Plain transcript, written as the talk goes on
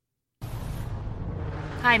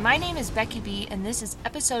Hi, my name is Becky B, and this is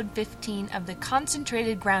episode 15 of the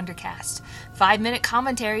Concentrated Groundercast, 5-minute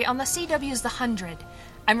commentary on the CW's The 100.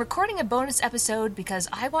 I'm recording a bonus episode because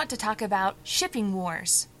I want to talk about shipping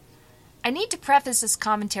wars. I need to preface this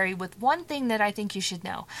commentary with one thing that I think you should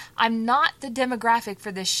know. I'm not the demographic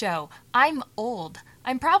for this show. I'm old.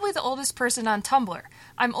 I'm probably the oldest person on Tumblr.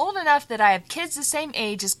 I'm old enough that I have kids the same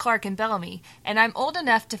age as Clark and Bellamy, and I'm old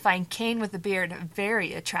enough to find Kane with a beard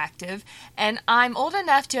very attractive, and I'm old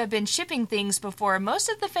enough to have been shipping things before most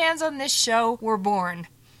of the fans on this show were born.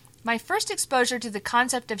 My first exposure to the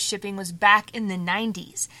concept of shipping was back in the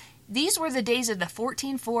 90s. These were the days of the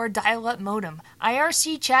 14.4 dial-up modem,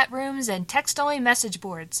 IRC chat rooms, and text-only message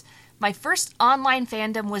boards. My first online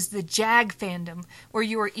fandom was the JAG fandom, where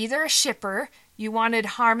you were either a shipper, you wanted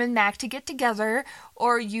Harm and Mac to get together,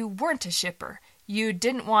 or you weren't a shipper. You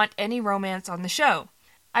didn't want any romance on the show.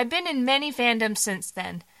 I've been in many fandoms since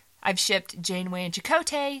then. I've shipped Janeway and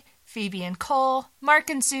Chakotay, Phoebe and Cole, Mark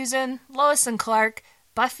and Susan, Lois and Clark,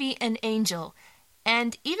 Buffy and Angel,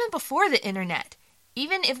 and even before the internet.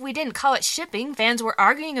 Even if we didn't call it shipping, fans were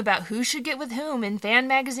arguing about who should get with whom in fan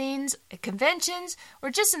magazines, at conventions, or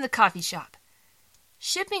just in the coffee shop.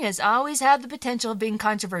 Shipping has always had the potential of being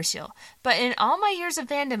controversial, but in all my years of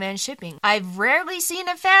fandom and shipping, I've rarely seen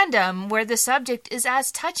a fandom where the subject is as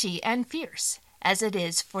touchy and fierce as it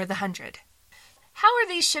is for the 100. How are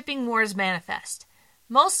these shipping wars manifest?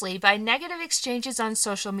 Mostly by negative exchanges on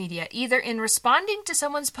social media, either in responding to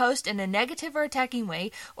someone's post in a negative or attacking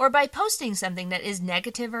way, or by posting something that is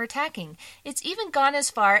negative or attacking. It's even gone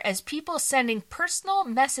as far as people sending personal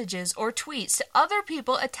messages or tweets to other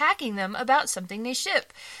people attacking them about something they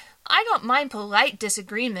ship. I don't mind polite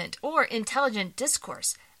disagreement or intelligent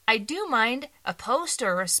discourse. I do mind a post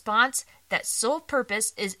or a response that sole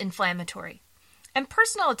purpose is inflammatory. And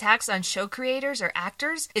personal attacks on show creators or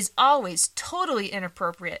actors is always totally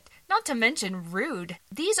inappropriate, not to mention rude.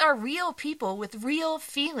 These are real people with real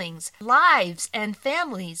feelings, lives, and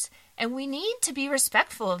families, and we need to be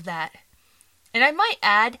respectful of that. And I might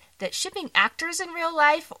add that shipping actors in real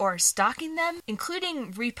life or stalking them,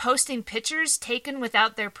 including reposting pictures taken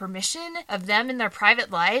without their permission of them in their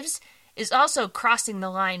private lives, is also crossing the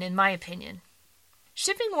line in my opinion.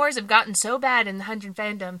 Shipping wars have gotten so bad in the 100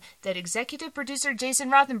 fandom that executive producer Jason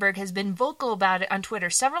Rothenberg has been vocal about it on Twitter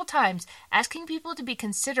several times, asking people to be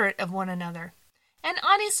considerate of one another. And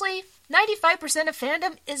honestly, 95% of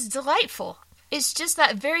fandom is delightful. It's just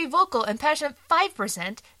that very vocal and passionate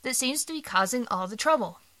 5% that seems to be causing all the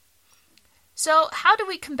trouble. So how do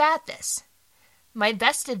we combat this? My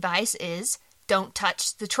best advice is, don't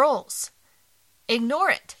touch the trolls.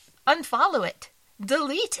 Ignore it. Unfollow it.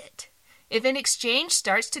 Delete it. If an exchange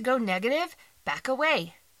starts to go negative, back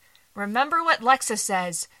away. Remember what Lexa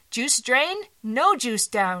says, juice drain, no juice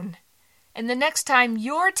down. And the next time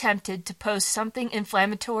you're tempted to post something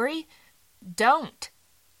inflammatory, don't.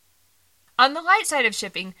 On the light side of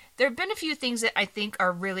shipping, there have been a few things that I think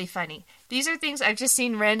are really funny. These are things I've just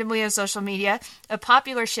seen randomly on social media. A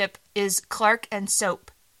popular ship is Clark and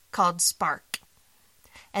Soap, called Spark.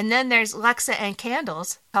 And then there's Lexa and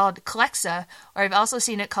Candles, called Clexa, or I've also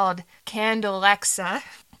seen it called Candlexa.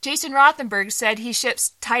 Jason Rothenberg said he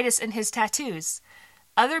ships Titus and his tattoos.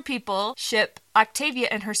 Other people ship Octavia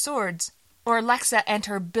and her swords, or Lexa and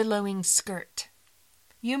her billowing skirt.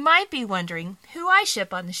 You might be wondering who I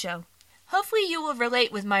ship on the show. Hopefully you will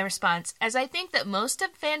relate with my response, as I think that most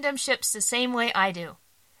of fandom ships the same way I do.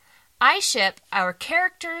 I ship our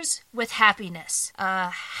characters with happiness.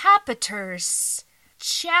 Happiters.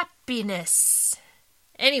 Chappiness.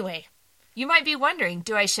 Anyway, you might be wondering,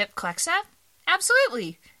 do I ship Clexa?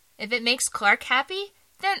 Absolutely. If it makes Clark happy,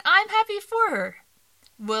 then I'm happy for her.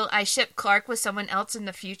 Will I ship Clark with someone else in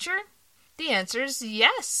the future? The answer is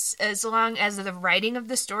yes, as long as the writing of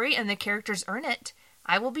the story and the characters earn it.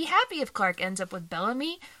 I will be happy if Clark ends up with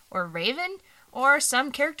Bellamy or Raven or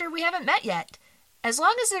some character we haven't met yet. As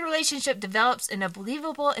long as the relationship develops in a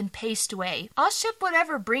believable and paced way, I'll ship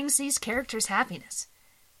whatever brings these characters happiness.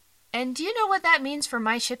 And do you know what that means for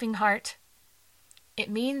my shipping heart? It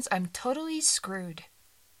means I'm totally screwed.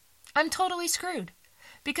 I'm totally screwed.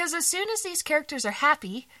 Because as soon as these characters are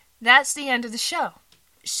happy, that's the end of the show.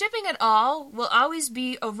 Shipping at all will always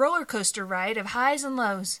be a roller coaster ride of highs and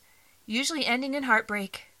lows, usually ending in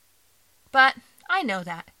heartbreak. But I know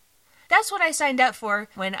that. That's what I signed up for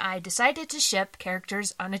when I decided to ship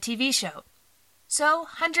characters on a TV show. So,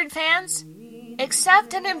 100 fans,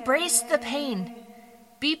 accept and embrace the pain.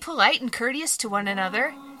 Be polite and courteous to one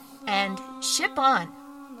another, and ship on.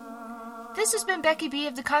 This has been Becky B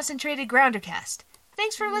of the Concentrated Groundercast.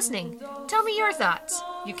 Thanks for listening. Tell me your thoughts.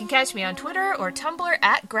 You can catch me on Twitter or Tumblr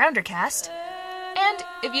at Groundercast. And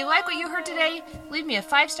if you like what you heard today, leave me a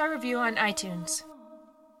 5-star review on iTunes.